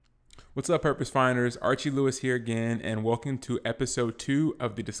What's up, Purpose Finders? Archie Lewis here again, and welcome to episode 2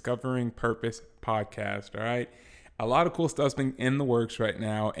 of the Discovering Purpose podcast. All right. A lot of cool stuff's been in the works right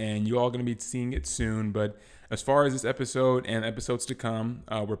now, and you all going to be seeing it soon. But as far as this episode and episodes to come,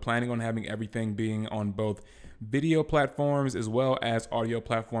 we're planning on having everything being on both video platforms as well as audio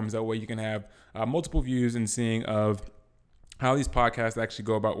platforms. That way you can have multiple views and seeing of how these podcasts actually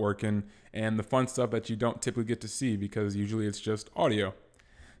go about working and the fun stuff that you don't typically get to see because usually it's just audio.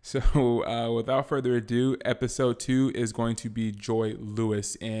 So without further ado, episode 2 is going to be Joy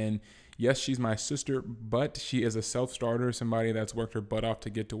Lewis. And yes, she's my sister, but she is a self-starter, somebody that's worked her butt off to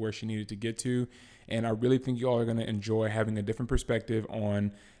get to where she needed to get to. And I really think you all are going to enjoy having a different perspective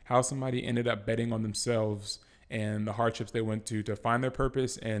on how somebody ended up betting on themselves and the hardships they went to find their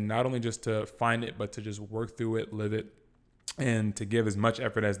purpose, and not only just to find it, but to just work through it, live it, and to give as much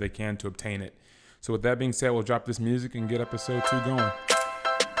effort as they can to obtain it. So with that being said, we'll drop this music and get episode 2 going.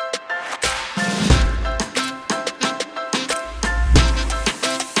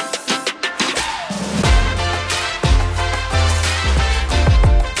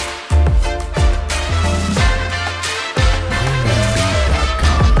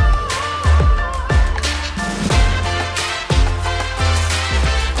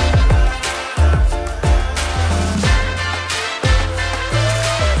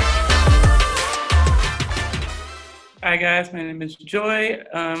 Hi guys, my name is Joy.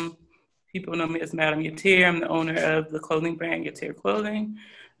 People know me as Madam Yatir. I'm the owner of the clothing brand Yatir Clothing.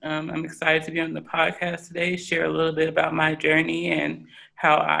 I'm excited to be on the podcast today, share a little bit about my journey and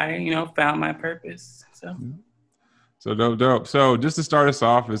how I, found my purpose. So dope. So just to start us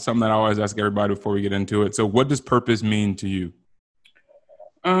off, it's something that I always ask everybody before we get into it. So what does purpose mean to you?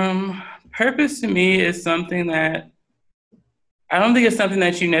 Purpose to me is something that I don't think it's something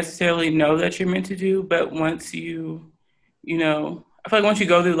that you necessarily know that you're meant to do, but once I feel like once you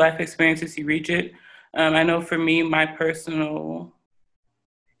go through life experiences, you reach it. I know for me, my personal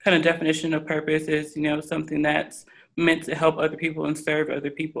kind of definition of purpose is, something that's meant to help other people and serve other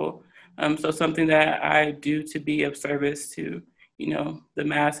people. So something that I do to be of service to, the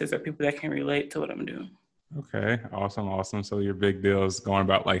masses or people that can relate to what I'm doing. Okay, awesome. So your big deal is going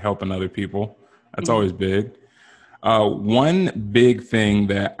about like helping other people. That's always big. One big thing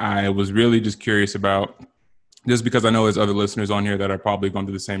that I was really just curious about, just because I know there's other listeners on here that are probably going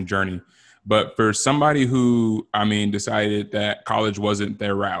through the same journey, but for somebody who, decided that college wasn't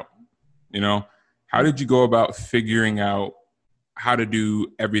their route, how did you go about figuring out how to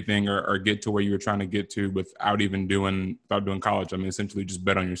do everything or get to where you were trying to get to without doing college? Essentially just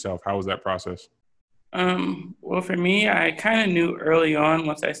bet on yourself. How was that process? Well, for me, I kind of knew early on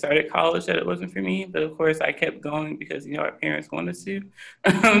once I started college that it wasn't for me, but of course I kept going because, our parents wanted us to.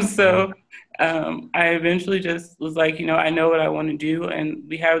 I eventually just was like, I know what I want to do, and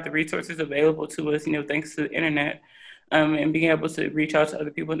we have the resources available to us, thanks to the internet, and being able to reach out to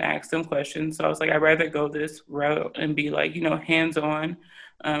other people and ask them questions. So I was like, I'd rather go this route and be like, hands-on,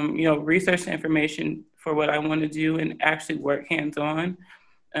 research the information for what I want to do and actually work hands-on.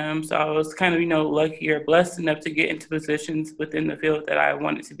 So I was kind of, lucky or blessed enough to get into positions within the field that I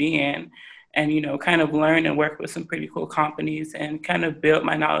wanted to be in and, kind of learn and work with some pretty cool companies and kind of build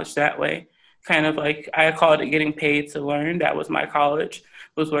my knowledge that way. Kind of like I called it getting paid to learn. That was my college,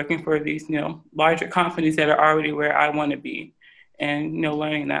 was working for these, larger companies that are already where I want to be and,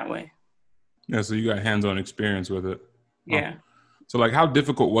 learning that way. Yeah, so you got hands-on experience with it. Yeah. So like how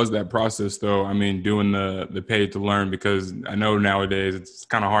difficult was that process though? Doing the paid to learn, because I know nowadays it's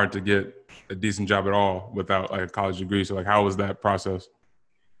kind of hard to get a decent job at all without like a college degree. So like how was that process?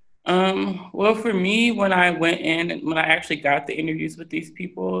 Well, for me, when I went in and when I actually got the interviews with these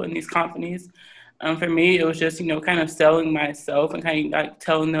people and these companies, for me, it was just, kind of selling myself and kind of like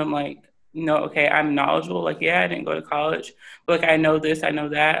telling them like, okay, I'm knowledgeable. Like, yeah, I didn't go to college, but like, I know this, I know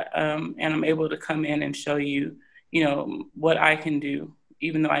that. And I'm able to come in and show you, what I can do,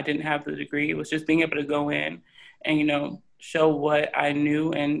 even though I didn't have the degree. It was just being able to go in and, show what I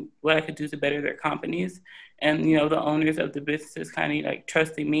knew and what I could do to better their companies. And, the owners of the businesses kind of like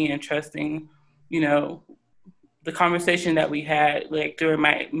trusting me and trusting, the conversation that we had like during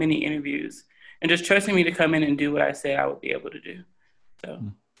my many interviews and just trusting me to come in and do what I said I would be able to do. So.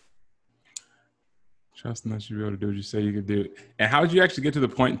 Trusting that you'd be able to do what you say you could do. And how did you actually get to the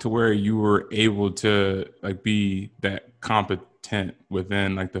point to where you were able to like be that competent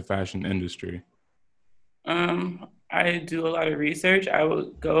within like the fashion industry? I do a lot of research. I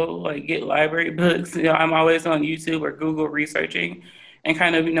would go like get library books. I'm always on YouTube or Google researching and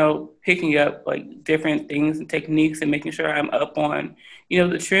kind of, picking up like different things and techniques and making sure I'm up on,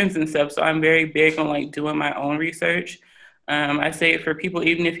 the trends and stuff. So I'm very big on like doing my own research. I say for people,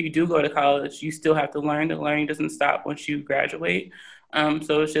 even if you do go to college, you still have to learn. The learning doesn't stop once you graduate.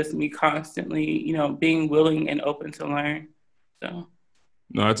 So it's just me constantly, being willing and open to learn. So.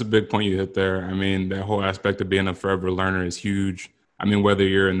 No, that's a big point you hit there. I mean, that whole aspect of being a forever learner is huge. I mean, whether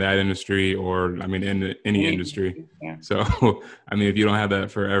you're in that industry or, I mean, in any industry. Yeah. So, I mean, if you don't have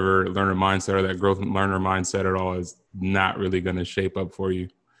that forever learner mindset or that growth learner mindset at all, it's not really going to shape up for you.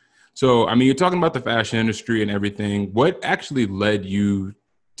 So, I mean, you're talking about the fashion industry and everything. What actually led you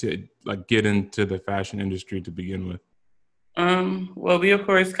to like get into the fashion industry to begin with? Well, we of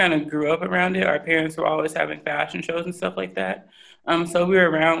course kind of grew up around it. Our parents were always having fashion shows and stuff like that. So we were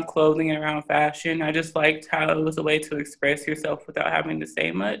around clothing and around fashion. I just liked how it was a way to express yourself without having to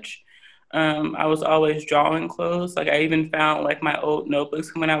say much. I was always drawing clothes. Like I even found like my old notebooks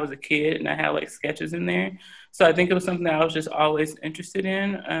from when I was a kid, and I had like sketches in there. So I think it was something that I was just always interested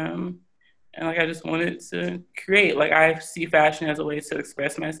in. And like I just wanted to create. Like I see fashion as a way to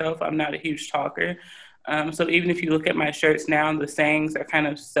express myself. I'm not a huge talker. So even if you look at my shirts now, the sayings are kind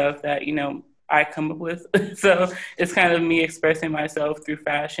of stuff that, I come up with. So it's kind of me expressing myself through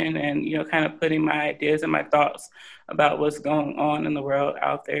fashion and, kind of putting my ideas and my thoughts about what's going on in the world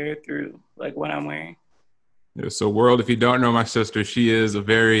out there through like what I'm wearing. Yeah, so world, if you don't know my sister, she is a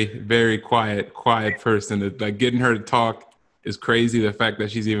very, very quiet person. Like getting her to talk is crazy. The fact that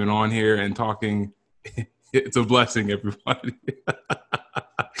she's even on here and talking, it's a blessing, everybody.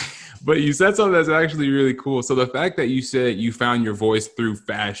 But you said something that's actually really cool. So the fact that you said you found your voice through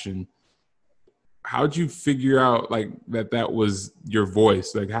fashion, how'd you figure out like that was your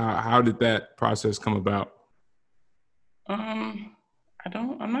voice? Like how did that process come about? Um,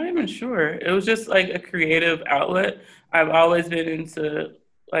 I'm not even sure. It was just like a creative outlet. I've always been into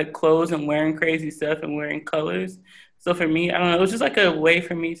like clothes and wearing crazy stuff and wearing colors. So for me, I don't know, it was just like a way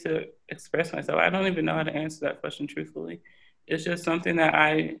for me to express myself. I don't even know how to answer that question truthfully. It's just something that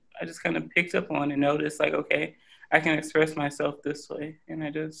I just kind of picked up on and noticed like, okay, I can express myself this way. And I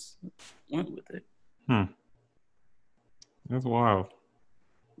just went with it. That's wild.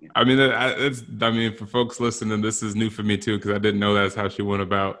 I mean, for folks listening, this is new for me too, because I didn't know that's how she went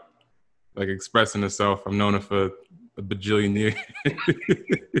about like expressing herself. I've known her for a bajillion years.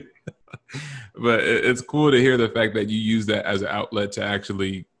 But it's cool to hear the fact that you use that as an outlet to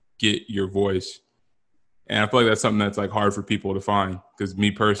actually get your voice. And I feel like that's something that's like hard for people to find. Because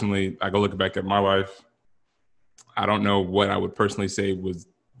me personally, I go look back at my life. I don't know what I would personally say was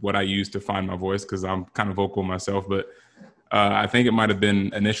what I used to find my voice because I'm kind of vocal myself. But I think it might have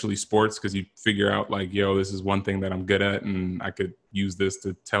been initially sports because you figure out like, yo, this is one thing that I'm good at and I could use this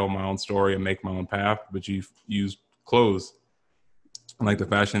to tell my own story and make my own path. But you use clothes like the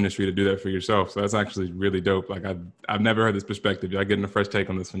fashion industry to do that for yourself. So that's actually really dope. Like I've never heard this perspective. Y'all getting a fresh take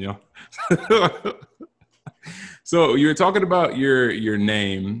on this one, y'all. So you were talking about your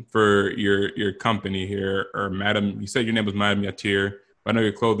name for your company here, or Madam. You said your name was Madam Yatir, but I know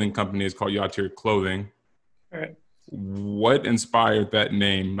your clothing company is called Yatir Clothing. All right. What inspired that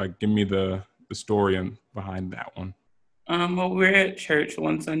name? Like, give me the story behind that one. Well, we were at church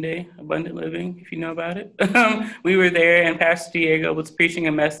one Sunday, Abundant Living, if you know about it. We were there, and Pastor Diego was preaching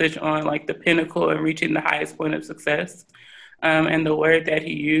a message on like the pinnacle and reaching the highest point of success. And the word that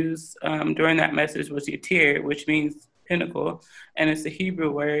he used during that message was yatir, which means pinnacle, and it's a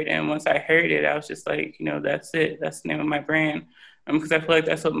Hebrew word. And once I heard it, I was just like, that's it. That's the name of my brand, because I feel like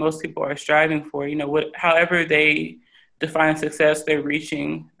that's what most people are striving for. However they define success, they're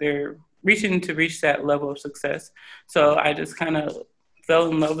reaching to reach that level of success. So I just kind of fell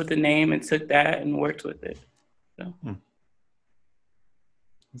in love with the name and took that and worked with it. So.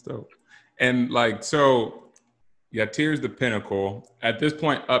 That's dope. And like, so Yatir's the pinnacle. At this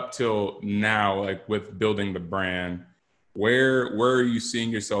point up till now, like with building the brand, where are you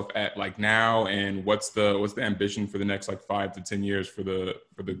seeing yourself at like now, and what's the ambition for the next like 5 to 10 years for the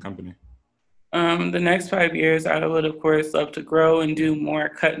company? The next 5 years, I would, of course, love to grow and do more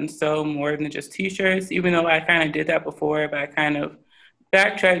cut and sew more than just T-shirts, even though I kind of did that before, but I kind of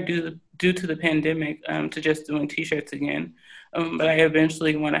backtracked due to the pandemic to just doing T-shirts again. But I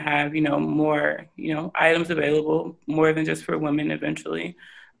eventually want to have, more, items available, more than just for women eventually.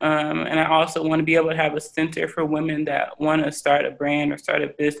 And I also want to be able to have a center for women that want to start a brand or start a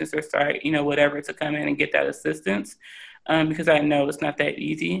business or start, whatever, to come in and get that assistance. Because I know it's not that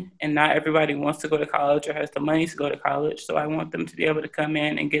easy and not everybody wants to go to college or has the money to go to college. So I want them to be able to come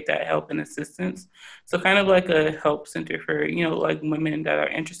in and get that help and assistance. So kind of like a help center for, like women that are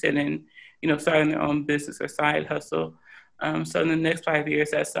interested in, starting their own business or side hustle. So in the next 5 years,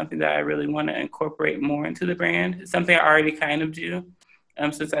 that's something that I really want to incorporate more into the brand. It's something I already kind of do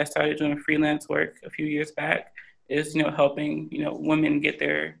since I started doing freelance work a few years back. is, helping, women get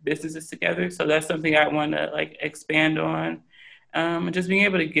their businesses together. So that's something I want to like expand on. And just being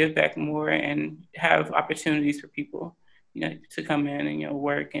able to give back more and have opportunities for people, to come in and,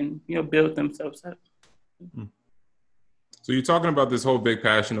 work and, build themselves up. So you're talking about this whole big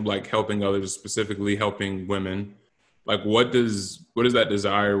passion of like helping others, specifically helping women. Like what does that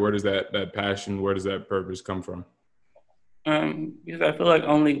desire, where does that passion, where does that purpose come from? Because I feel like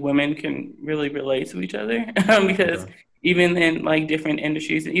only women can really relate to each other. Because Okay. even in like different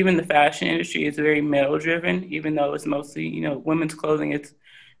industries, even the fashion industry is very male driven, even though it's mostly, women's clothing, it's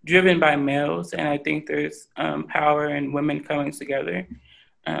driven by males. And I think there's power in women coming together.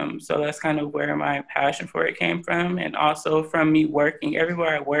 So that's kind of where my passion for it came from. And also from me working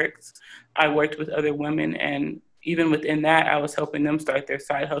everywhere I worked with other women. And even within that, I was helping them start their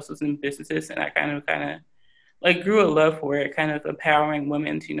side hustles and businesses. And I kind of like grew a love for it, kind of empowering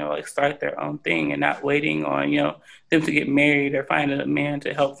women to, like start their own thing and not waiting on, them to get married or find a man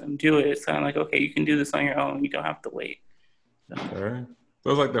to help them do it. It's kind of like, okay, you can do this on your own. You don't have to wait. So. Okay. So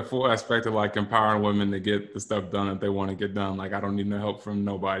it's like the full aspect of like empowering women to get the stuff done that they want to get done. Like I don't need no help from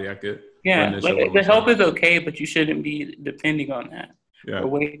nobody. I could run Yeah, this like show by the help myself. is okay, but you shouldn't be depending on that Yeah. or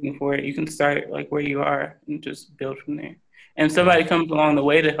waiting for it. You can start like where you are and just build from there. And if Yeah. somebody comes along the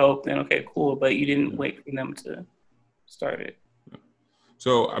way to help, then okay, cool. But you didn't Yeah. wait for them to start it.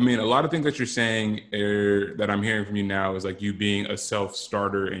 So, I mean, a lot of things that you're saying that I'm hearing from you now is like you being a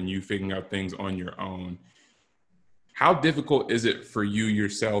self-starter and you figuring out things on your own. How difficult is it for you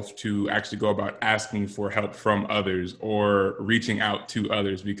yourself to actually go about asking for help from others or reaching out to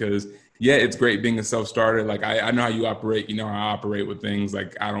others? Because yeah, it's great being a self-starter. Like I know how you operate. You know how I operate with things.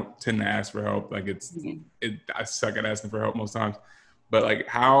 Like I don't tend to ask for help. Like I suck at asking for help most times. But like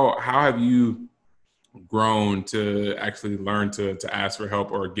how have you grown to actually learn to ask for help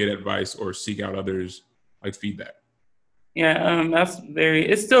or get advice or seek out others like feedback? Yeah,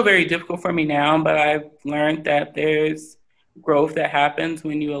 it's still very difficult for me now, but I've learned that there's growth that happens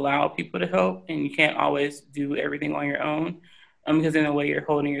when you allow people to help and you can't always do everything on your own. Because in a way you're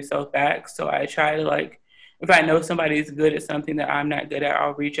holding yourself back. So I try to like, if I know somebody's good at something that I'm not good at,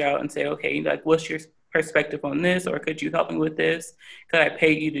 I'll reach out and say, okay, like, what's your perspective on this? Or could you help me with this? Could I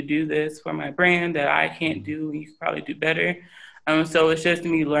pay you to do this for my brand that I can't do and you could probably do better? So it's just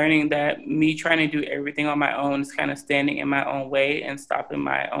me learning that me trying to do everything on my own is kind of standing in my own way and stopping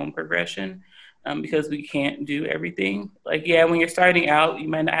my own progression, because we can't do everything. Like, yeah, when you're starting out, you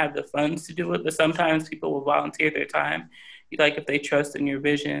might not have the funds to do it, but sometimes people will volunteer their time, like if they trust in your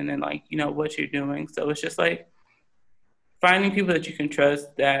vision and like, what you're doing. So it's just like finding people that you can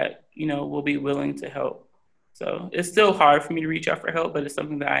trust that, will be willing to help. So it's still hard for me to reach out for help, but it's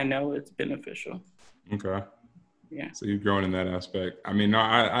something that I know is beneficial. Okay. Yeah. So you've grown in that aspect. I mean, no,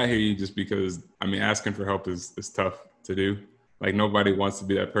 I hear you just because, I mean, asking for help is tough to do. Like nobody wants to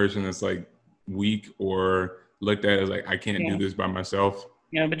be that person that's like weak or looked at as like, I can't do Yeah. this by myself.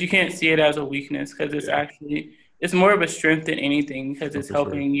 Yeah, but you can't see it as a weakness because Yeah, it's more of a strength than anything because no, it's for sure.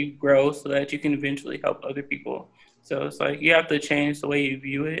 helping you grow so that you can eventually help other people. So it's like you have to change the way you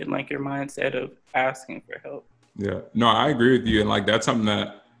view it and like your mindset of asking for help. Yeah, no, I agree with you. And like, that's something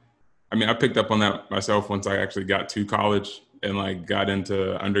that, I mean, I picked up on that myself once I actually got to college and like got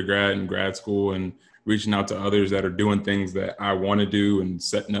into undergrad and grad school and reaching out to others that are doing things that I want to do and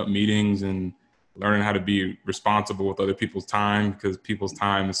setting up meetings and learning how to be responsible with other people's time because people's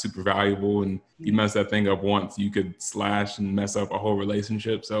time is super valuable. And you mess that thing up once, you could slash and mess up a whole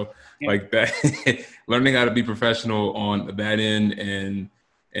relationship. So Yeah. like that, learning how to be professional on that end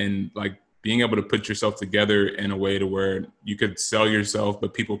and like being able to put yourself together in a way to where you could sell yourself,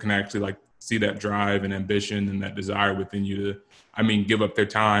 but people can actually like see that drive and ambition and that desire within you to, I mean, give up their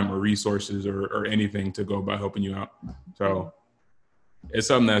time or resources or anything to go about helping you out. So it's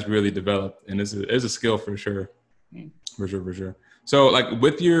something that's really developed and it's a skill for sure. For sure, for sure. So like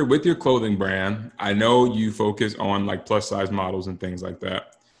with your clothing brand, I know you focus on like plus size models and things like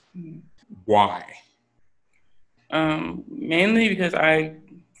that. Why? Mainly because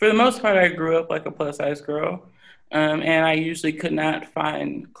for the most part, I grew up like a plus size girl. And I usually could not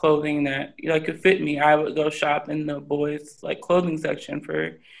find clothing that like could fit me. I would go shop in the boys like clothing section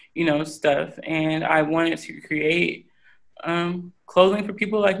for, stuff. And I wanted to create clothing for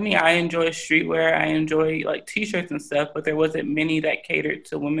people like me. I enjoy streetwear. I enjoy like t-shirts and stuff, but there wasn't many that catered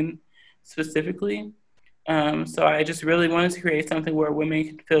to women specifically. So I just really wanted to create something where women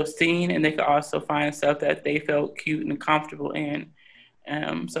could feel seen and they could also find stuff that they felt cute and comfortable in.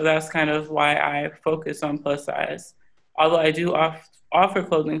 So that's kind of why I focus on plus size. Although I do offer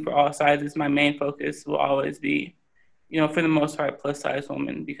clothing for all sizes, my main focus will always be for the most part, plus size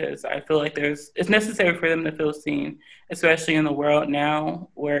women, because I feel like it's necessary for them to feel seen, especially in the world now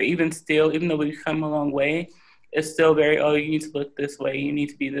where even though we've come a long way, it's still very, oh, you need to look this way, you need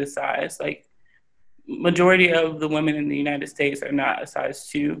to be this size. Like, majority of the women in the United States are not a size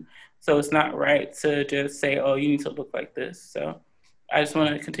 2. So it's not right to just say, oh, you need to look like this. So I just want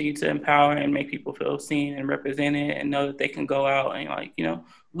to continue to empower and make people feel seen and represented and know that they can go out and, like,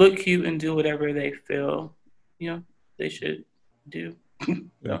 look cute and do whatever they feel, they should do.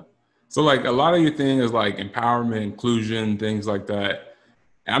 Yeah. So like a lot of your thing is like empowerment, inclusion, things like that.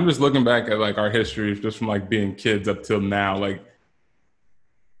 And I'm just looking back at like our history just from like being kids up till now. Like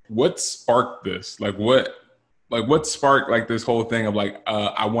what sparked this? Like what sparked like this whole thing of like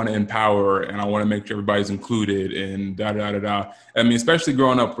I want to empower and I want to make sure everybody's included and da da da da. I mean, especially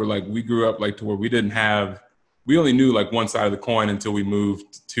growing up where like we grew up like to where we only knew like one side of the coin until we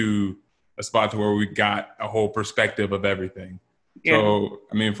moved to a spot to where we got a whole perspective of everything. Yeah. So,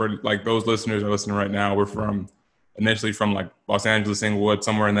 I mean, for like those listeners that are listening right now, we're initially from like Los Angeles, Inglewood,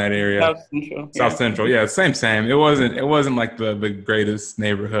 somewhere in that area. South Central. Yeah, same. It wasn't like the greatest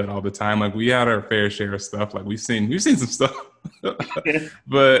neighborhood all the time. Like we had our fair share of stuff. Like we've seen some stuff. Yeah.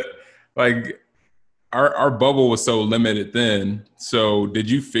 But like our bubble was so limited then. So did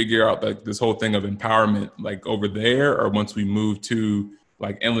you figure out like this whole thing of empowerment like over there, or once we moved to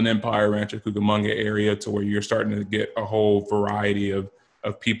like Inland Empire, Rancho Cucamonga area, to where you're starting to get a whole variety of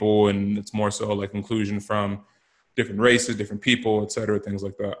people, and it's more so like inclusion from different races, different people, et cetera, things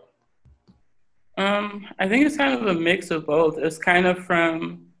like that? I think it's kind of a mix of both. It's kind of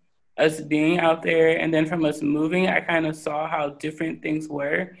from us being out there, and then from us moving, I kind of saw how different things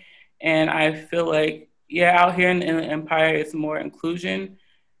were. And I feel like, out here in the Empire, it's more inclusion.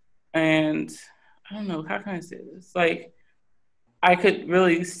 And I don't know, how can I say this? Like, I could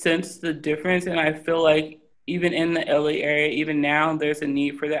really sense the difference. And I feel like even in the LA area, even now, there's a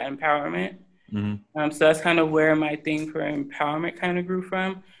need for that empowerment. Mm-hmm. So that's kind of where my thing for empowerment kind of grew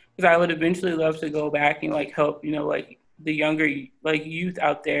from. Because I would eventually love to go back and like help, like the younger like youth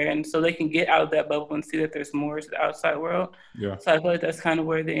out there, and so they can get out of that bubble and see that there's more to the outside world. Yeah. So I feel like that's kind of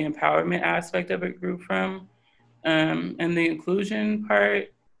where the empowerment aspect of it grew from. And the inclusion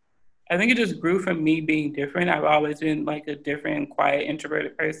part, I think it just grew from me being different. I've always been like a different, quiet,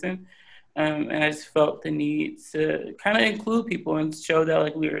 introverted person. And I just felt the need to kind of include people and show that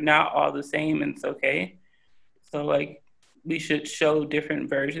like we are not all the same and it's okay. So like we should show different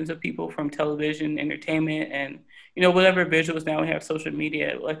versions of people from television, entertainment, and whatever visuals. Now we have social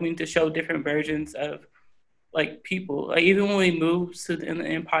media. Like we need to show different versions of like people. Like even when we moved to the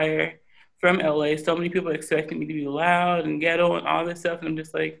Empire from LA, so many people expected me to be loud and ghetto and all this stuff, and I'm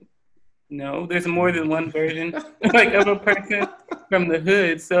just like, no, there's more than one version like of a person from the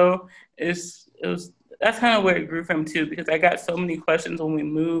hood. So that's kind of where it grew from too, because I got so many questions when we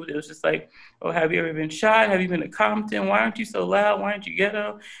moved. It was just like, oh, have you ever been shot? Have you been to Compton? Why aren't you so loud? Why aren't you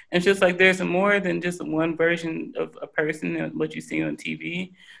ghetto? And it's just like there's more than just one version of a person and what you see on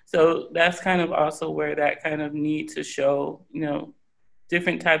TV. So that's kind of also where that kind of need to show,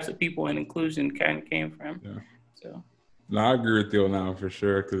 different types of people and inclusion kind of came from. Yeah. So. No, I agree with you now for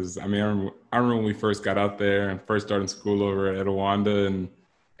sure. Because I mean, I remember when we first got out there and first started school over at Etiwanda, and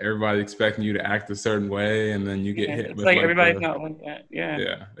everybody expecting you to act a certain way, and then you get hit with like everybody's not like that. Yeah.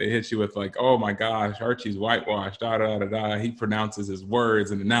 Yeah, they hit you with like, oh my gosh, Archie's whitewashed. Da da da da. He pronounces his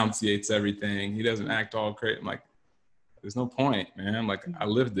words and enunciates everything. He doesn't act all crazy. I'm like, there's no point, man. Like I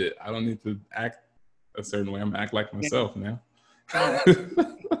lived it. I don't need to act a certain way. I'm gonna act like myself, man.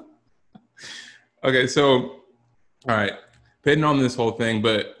 Okay, so. All right, pitting on this whole thing,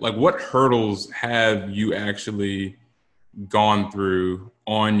 but like what hurdles have you actually gone through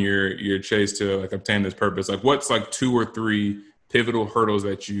on your chase to like obtain this purpose? Like what's like 2 or 3 pivotal hurdles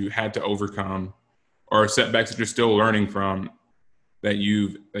that you had to overcome, or setbacks that you're still learning from that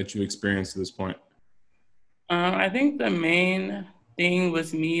you experienced to this point? I think the main thing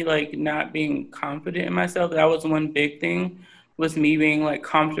was me like not being confident in myself. That was one big thing, was me being like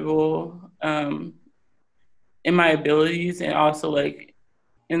comfortable in my abilities, and also like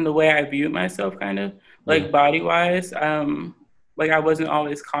in the way I viewed myself, kind of like body wise. Like I wasn't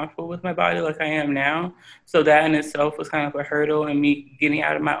always comfortable with my body like I am now. So that in itself was kind of a hurdle, and me getting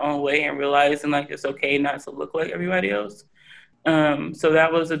out of my own way and realizing like it's okay not to look like everybody else. So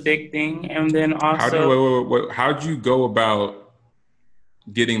that was a big thing. And then also, how'd you go about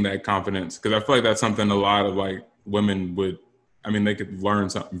getting that confidence? Because I feel like that's something a lot of like women they could learn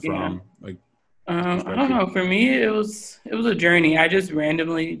something from. Like, I don't know. For me, it was a journey. I just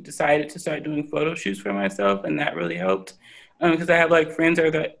randomly decided to start doing photo shoots for myself, and that really helped. Because I have like friends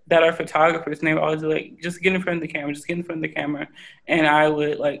that are photographers, and they were always like, just get in front of the camera, just get in front of the camera. And I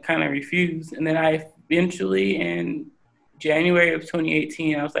would like kind of refuse. And then I eventually, in January of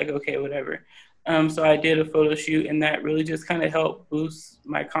 2018, I was like, okay, whatever. So I did a photo shoot, and that really just kind of helped boost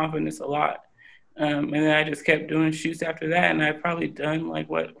my confidence a lot. And then I just kept doing shoots after that, and I've probably done like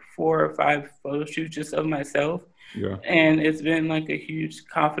 4 or 5 photo shoots just of myself. Yeah. And it's been like a huge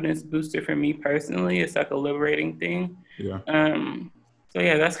confidence booster for me personally. It's like a liberating thing. Yeah. Um, so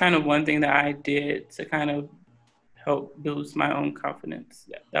yeah, that's kind of one thing that I did to kind of help boost my own confidence.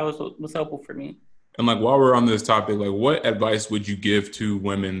 That was what was helpful for me. And like while we're on this topic, like what advice would you give to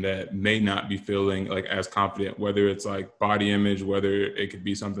women that may not be feeling like as confident, whether it's like body image, whether it could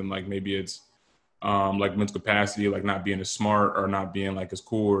be something like maybe it's like mental capacity, like not being as smart or not being like as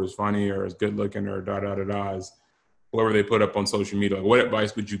cool or as funny or as good looking or da da da da as whoever they put up on social media. Like what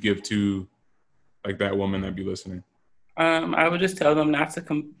advice would you give to like that woman that'd be listening? I would just tell them not to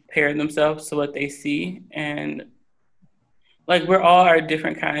compare themselves to what they see, and like we're all are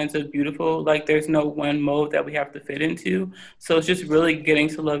different kinds of beautiful. Like there's no one mode that we have to fit into. So it's just really getting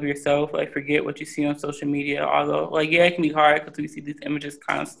to love yourself. Like forget what you see on social media. Although like yeah, it can be hard because we see these images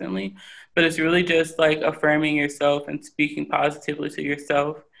constantly, but it's really just like affirming yourself and speaking positively to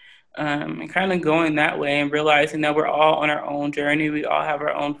yourself. And kind of going that way and realizing that we're all on our own journey. We all have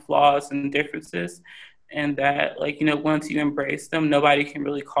our own flaws and differences, and that like once you embrace them, nobody can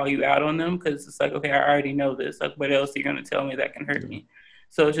really call you out on them because it's like, okay, I already know this, like what else are you going to tell me that can hurt me?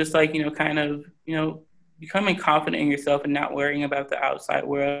 So it's just like kind of becoming confident in yourself and not worrying about the outside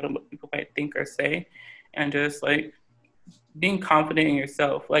world and what people might think or say, and just like being confident in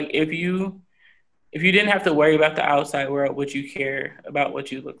yourself. Like if you didn't have to worry about the outside world, would you care about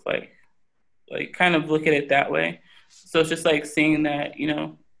what you look like? Like kind of look at it that way. So it's just like seeing that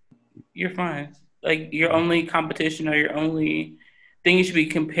you're fine. Like your only competition or your only thing you should be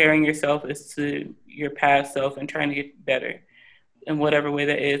comparing yourself is to your past self and trying to get better in whatever way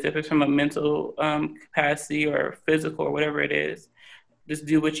that is. If it's from a mental capacity or physical or whatever it is, just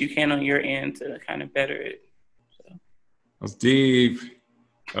do what you can on your end to kind of better it. So. That's deep.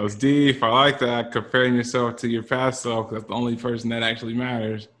 That was deep. I like that. Comparing yourself to your past self. That's the only person that actually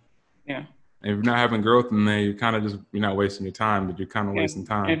matters. Yeah. And if you're not having growth in there, you're kind of you're not wasting your time, but you're kind of wasting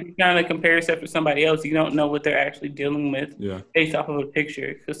time. And if you kind of compare yourself to somebody else, you don't know what they're actually dealing with based off of a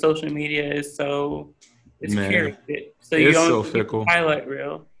picture, because social media is it's curated. So you don't fickle. Highlight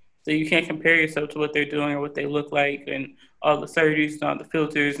reel. So you can't compare yourself to what they're doing or what they look like and all the surgeries and all the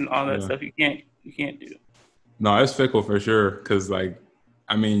filters and all that stuff. You can't do. No, it's fickle for sure. Because like,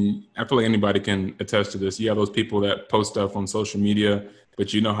 I mean, I feel like anybody can attest to this. You have those people that post stuff on social media,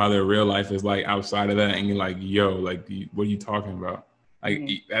 but you know how their real life is like outside of that. And you're like, yo, like, what are you talking about? Like,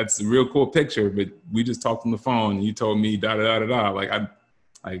 that's a real cool picture, but we just talked on the phone and you told me da da da da da.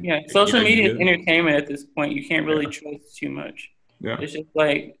 Like, social media is entertainment at this point. You can't really trust too much. Yeah. It's just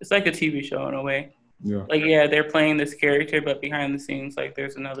like, it's like a TV show in a way. Yeah. Like, yeah, they're playing this character, but behind the scenes, like,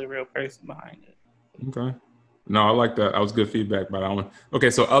 there's another real person behind it. Okay. No, I like that. That was good feedback by that one.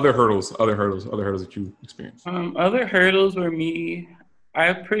 Okay, so other hurdles that you experienced. Other hurdles were me.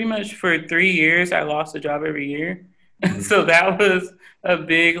 I pretty much for 3 years I lost a job every year, so that was a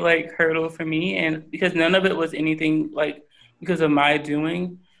big like hurdle for me, and because none of it was anything like because of my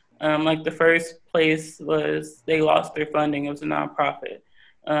doing. Like the first place was they lost their funding. It was a nonprofit.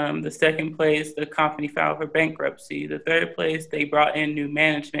 The second place, the company filed for bankruptcy. The third place, they brought in new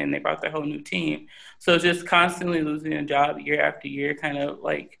management and they brought their whole new team. So just constantly losing a job year after year kind of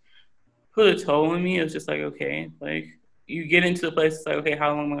like put a toll on me. It was just like, okay, like you get into the place, it's like, okay, how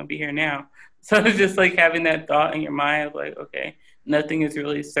long am I going to be here now? So it's just like having that thought in your mind of like, okay, nothing is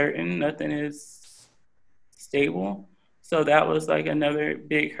really certain. Nothing is stable. So that was like another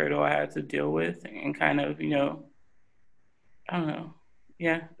big hurdle I had to deal with and kind of, I don't know.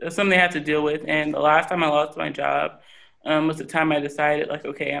 Yeah, that's something I had to deal with. And the last time I lost my job was the time I decided, like,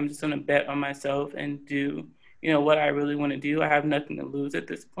 okay, I'm just going to bet on myself and do, what I really want to do. I have nothing to lose at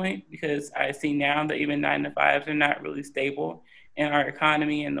this point because I see now that even 9-to-5s are not really stable in our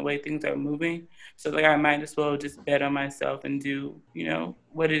economy and the way things are moving. So, like, I might as well just bet on myself and do,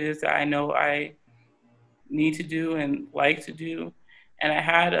 what it is that I know I need to do and like to do. And I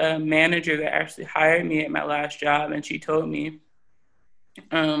had a manager that actually hired me at my last job, and she told me,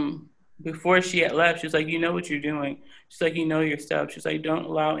 before she had left, she was like, you know what you're doing. She's like, you know your stuff. She's like, don't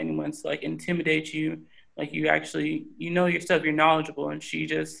allow anyone to like intimidate you. Like you actually, your stuff, you're knowledgeable. And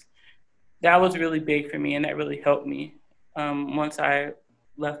that was really big for me. And that really helped me. Once I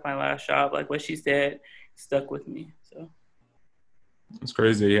left my last job, like what she said stuck with me. So it's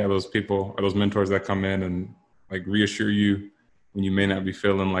crazy. Yeah. Those people, those mentors that come in and like reassure you when you may not be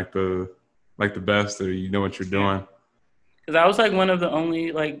feeling like the best, or you know what you're doing? Because I was like one of the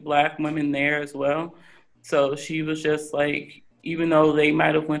only like Black women there as well. So she was just like, even though they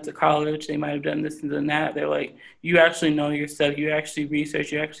might have went to college, they might have done this and done that, they're like, you actually know your stuff, you actually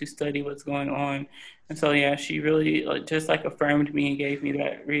research, you actually study what's going on. And so yeah, she really like, just like affirmed me and gave me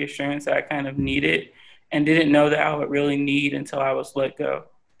that reassurance that I kind of needed and didn't know that I would really need until I was let go.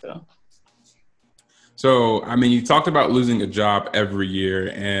 So, I mean, you talked about losing a job every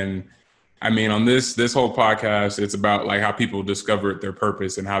year, and I mean, on this whole podcast, it's about like how people discovered their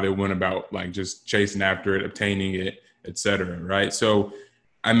purpose and how they went about like just chasing after it, obtaining it, et cetera. Right. So,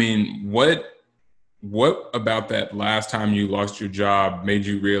 I mean, what about that last time you lost your job made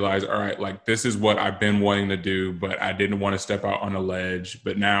you realize, all right, like this is what I've been wanting to do, but I didn't want to step out on a ledge.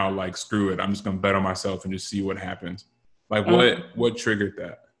 But now, like, screw it, I'm just gonna bet on myself and just see what happens. Like, what triggered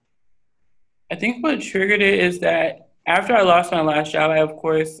that? I think what triggered it is that after I lost my last job, of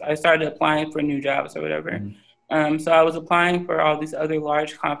course, I started applying for new jobs or whatever. Mhm. So I was applying for all these other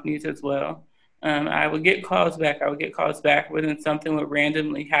large companies as well. I would get calls back. I would get calls back, but then something would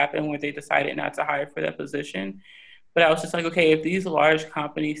randomly happen where they decided not to hire for that position. But I was just like, okay, if these large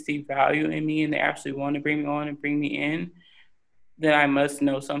companies see value in me and they actually want to bring me on and bring me in, then I must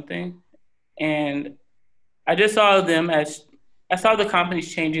know something. And I just saw them as I saw the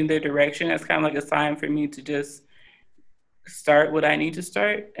companies changing their direction as kind of like a sign for me to just start what I need to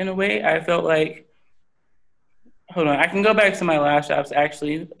start in a way. I felt like, hold on, I can go back to my last jobs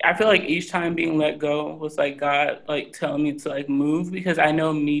actually. I feel like each time being let go was like God like telling me to like move because I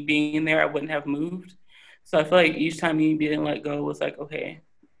know me being there, I wouldn't have moved. So I feel like each time me being let go was like, okay,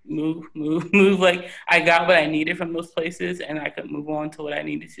 move, move, move. Like I got what I needed from those places and I could move on to what I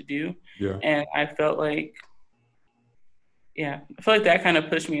needed to do. Yeah. And I felt like yeah, I feel like that kind of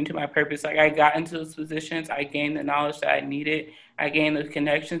pushed me into my purpose. Like I got into those positions, I gained the knowledge that I needed, I gained the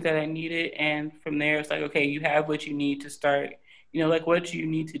connections that I needed, and from there it's like, okay, you have what you need to start. You know, like what do you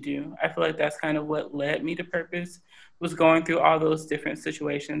need to do? I feel like that's kind of what led me to purpose was going through all those different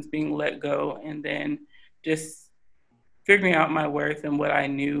situations, being let go, and then just figuring out my worth and what I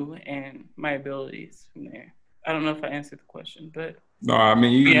knew and my abilities from there. I don't know if I answered the question, but No, I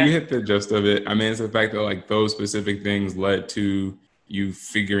mean you yeah. hit the gist of it. I mean, it's the fact that like those specific things led to you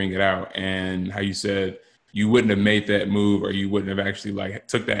figuring it out, and how you said you wouldn't have made that move, or you wouldn't have actually like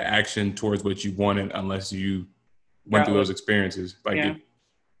took that action towards what you wanted unless you went Got through what, those experiences. Like yeah. it,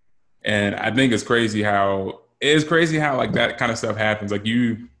 and I think it's crazy how like that kind of stuff happens. Like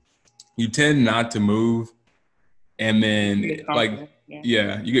you tend not to move, and then Get like comfortable. Yeah.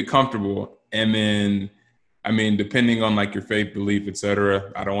 yeah, you get comfortable, and then I mean, depending on like your faith, belief,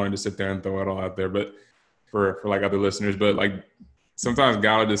 etc. I don't want to just sit there and throw it all out there, but for like other listeners, but like sometimes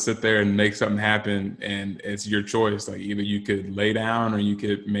God will just sit there and make something happen, and it's your choice. Like either you could lay down or you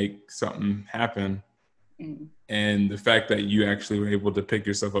could make something happen. Mm. And the fact that you actually were able to pick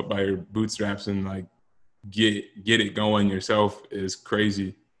yourself up by your bootstraps and like get it going yourself is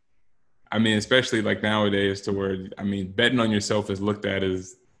crazy. I mean, especially like nowadays, to where I mean, betting on yourself is looked at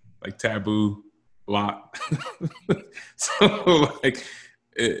as like taboo a lot. So like,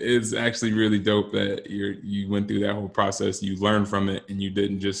 it's actually really dope that you went through that whole process. You learned from it, and you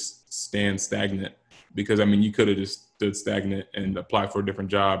didn't just stand stagnant. Because I mean, you could have just stood stagnant and applied for a different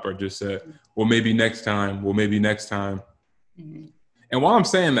job, or just said, "Well, maybe next time. Well, maybe next time." Mm-hmm. And while I'm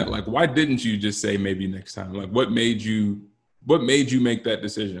saying that, like, why didn't you just say maybe next time? Like, what made you make that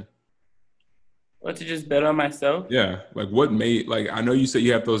decision? Or to just bet on myself. Yeah, like what made like I know you said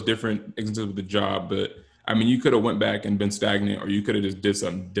you have those different instances with the job, but I mean you could have went back and been stagnant, or you could have just did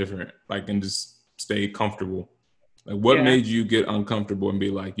something different, like and just stayed comfortable. Like what Yeah. made you get uncomfortable and be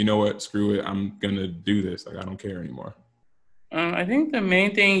like, you know what, screw it, I'm gonna do this. Like I don't care anymore. I think the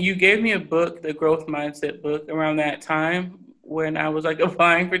main thing you gave me a book, the growth mindset book, around that time when I was like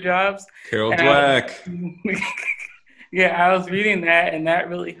applying for jobs, Carol and I Dweck. yeah, I was reading that, and that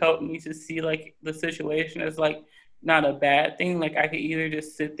really helped me to see like the situation as like not a bad thing. Like I could either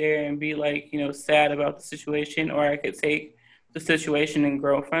just sit there and be like, you know, sad about the situation, or I could take the situation and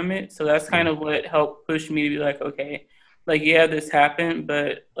grow from it. So that's kind Yeah. of what helped push me to be like, okay, like yeah, this happened,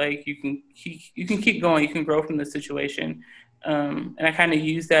 but like you can keep going. You can grow from the situation. And I kind of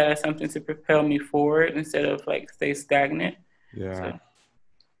use that as something to propel me forward instead of like stay stagnant. Yeah. So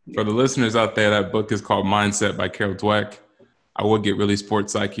For yeah. the listeners out there, that book is called Mindset by Carol Dweck. I would get really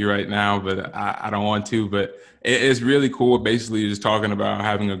sports psyche right now, but I don't want to. But it's really cool. Basically, just talking about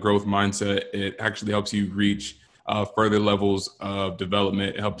having a growth mindset. It actually helps you reach further levels of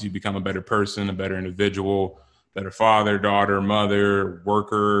development. It helps you become a better person, a better individual, better father, daughter, mother,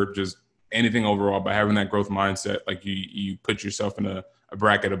 worker, just anything overall, by having that growth mindset, like you put yourself in a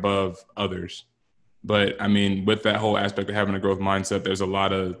bracket above others. But I mean, with that whole aspect of having a growth mindset, there's a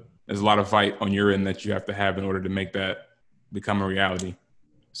lot of fight on your end that you have to have in order to make that become a reality.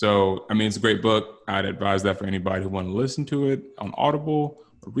 So, I mean, it's a great book. I'd advise that for anybody who want to listen to it on Audible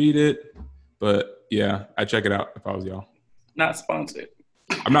or read it. But yeah, I'd check it out if I was y'all. Not sponsored.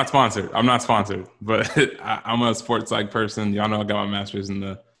 I'm not sponsored, but I'm a sports psych person. Y'all know I got my master's in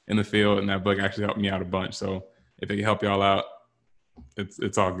the field, and that book actually helped me out a bunch. So if it can help y'all out,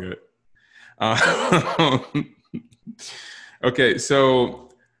 it's all good. Okay, so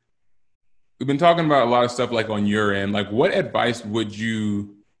we've been talking about a lot of stuff like on your end. Like, what advice would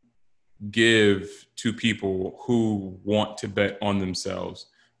you give to people who want to bet on themselves,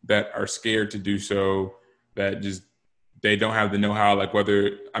 that are scared to do so, that just they don't have the know-how, like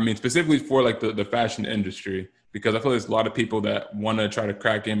whether, I mean, specifically for like the fashion industry, because I feel there's a lot of people that want to try to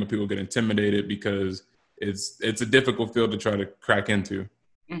crack in, but people get intimidated because it's a difficult field to try to crack into.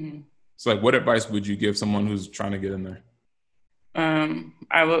 Mm-hmm. So like, what advice would you give someone who's trying to get in there?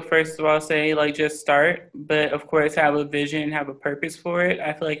 I would first of all say, like, just start, but of course have a vision, have a purpose for it.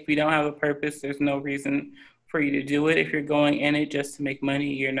 I feel like if you don't have a purpose, there's no reason for you to do it. If you're going in it just to make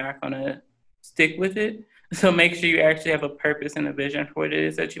money, you're not going to stick with it. So make sure you actually have a purpose and a vision for what it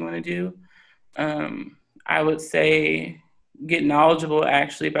is that you want to do. I would say get knowledgeable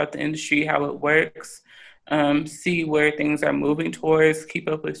actually about the industry, how it works, see where things are moving towards, keep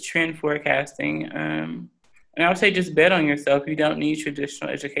up with trend forecasting. And I would say just bet on yourself. You don't need traditional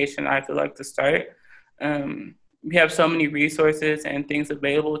education, I feel like, to start. We have so many resources and things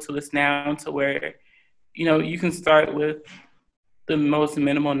available to us now to where, you know, you can start with the most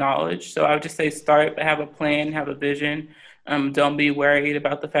minimal knowledge. So I would just say start, but have a plan, have a vision. Don't be worried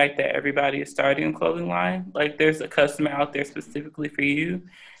about the fact that everybody is starting a clothing line. Like, there's a customer out there specifically for you.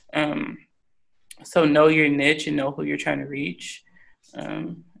 So know your niche and know who you're trying to reach.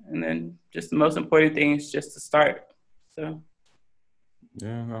 And then just the most important thing is just to start. So,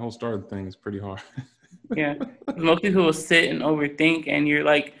 yeah, that whole start thing is pretty hard. Yeah, most people will sit and overthink, and you're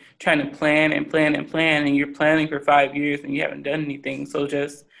like trying to plan and plan and plan, and you're planning for 5 years and you haven't done anything. So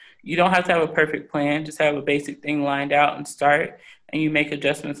just, you don't have to have a perfect plan. Just have a basic thing lined out and start, and you make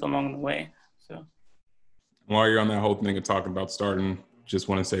adjustments along the way. So, while you're on that whole thing of talking about starting, just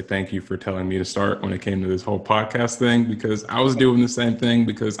want to say thank you for telling me to start when it came to this whole podcast thing, because I was doing the same thing,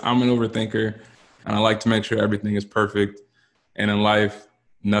 because I'm an overthinker and I like to make sure everything is perfect. And in life,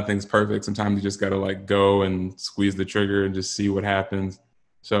 nothing's perfect. Sometimes you just got to like go and squeeze the trigger and just see what happens.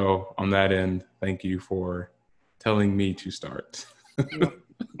 So on that end, thank you for telling me to start.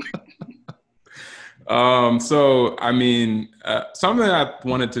 So, I mean, something I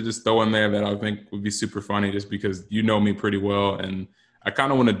wanted to just throw in there that I think would be super funny, just because you know me pretty well, and I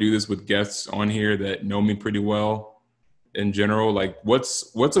kind of want to do this with guests on here that know me pretty well in general. Like,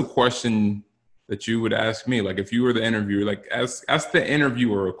 what's a question that you would ask me? Like, if you were the interviewer, like ask the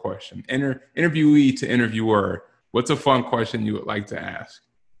interviewer a question. Interviewee to interviewer. What's a fun question you would like to ask?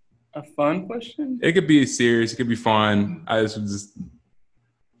 A fun question? It could be serious. It could be fun. I don't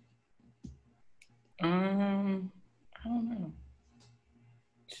know.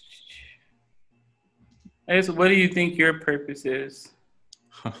 I guess, what do you think your purpose is?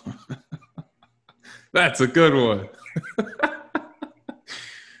 That's a good one.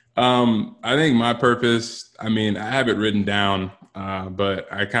 I think my purpose, I mean, I have it written down, but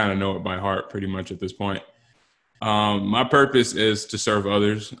I kind of know it by heart pretty much at this point. My purpose is to serve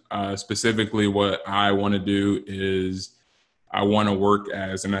others. Specifically, what I want to do is I want to work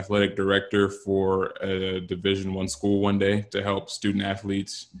as an athletic director for a Division I school one day to help student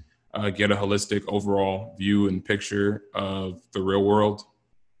athletes get a holistic overall view and picture of the real world.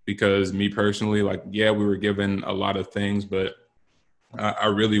 Because me personally, like, yeah, we were given a lot of things, but I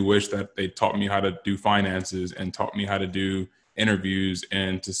really wish that they taught me how to do finances and taught me how to do interviews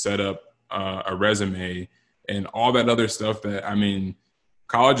and to set up a resume and all that other stuff that, I mean,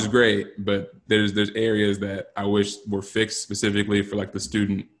 college is great, but there's areas that I wish were fixed specifically for like the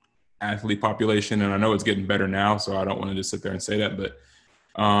student athlete population. And I know it's getting better now, so I don't want to just sit there and say that, but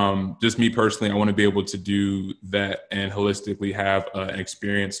just me personally, I want to be able to do that and holistically have an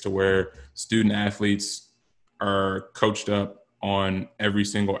experience to where student athletes are coached up on every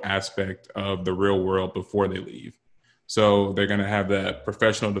single aspect of the real world before they leave. So they're going to have that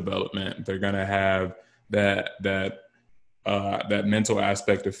professional development. They're going to have that mental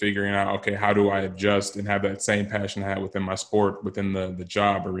aspect of figuring out, okay, how do I adjust and have that same passion I had within my sport, within the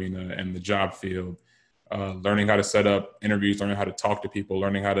job arena and the job field. Learning how to set up interviews, learning how to talk to people,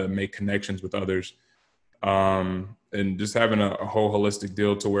 learning how to make connections with others. And and just having a whole holistic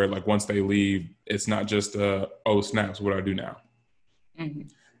deal to where like once they leave, it's not just oh snaps, what do I do now? Mm-hmm.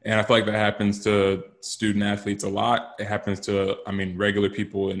 And I feel like that happens to student athletes a lot. It happens to, I mean, regular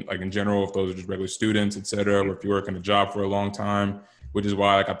people and like in general, if those are just regular students, et cetera, or if you work in a job for a long time, which is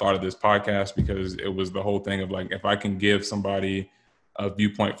why like I thought of this podcast, because it was the whole thing of like, if I can give somebody a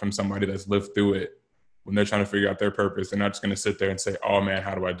viewpoint from somebody that's lived through it when they're trying to figure out their purpose, they're not just going to sit there and say, oh man,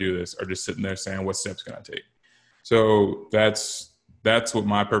 how do I do this? Or just sitting there saying, what steps can I take? So that's what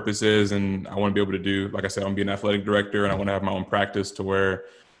my purpose is. And I want to be able to do, like I said, I want to be an athletic director, and I want to have my own practice to where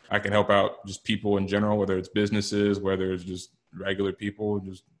I can help out just people in general, whether it's businesses, whether it's just regular people.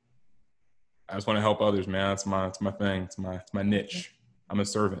 I just want to help others, man. It's my thing. It's my niche. I'm a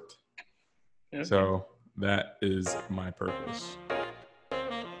servant. Okay. So that is my purpose.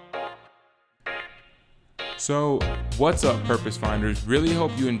 So what's up, Purpose Finders? Really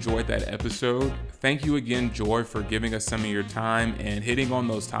hope you enjoyed that episode. Thank you again, Joy, for giving us some of your time and hitting on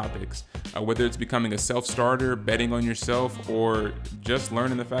those topics, whether it's becoming a self-starter, betting on yourself, or just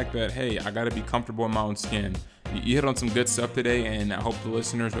learning the fact that, hey, I got to be comfortable in my own skin. You hit on some good stuff today, and I hope the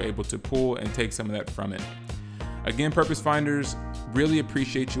listeners were able to pull and take some of that from it. Again, Purpose Finders, really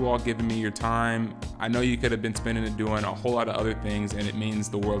appreciate you all giving me your time. I know you could have been spending it doing a whole lot of other things, and it means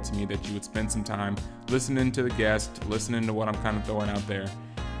the world to me that you would spend some time listening to the guest, listening to what I'm kind of throwing out there.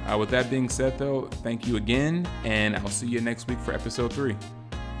 With that being said, though, thank you again, and I'll see you next week for episode 3.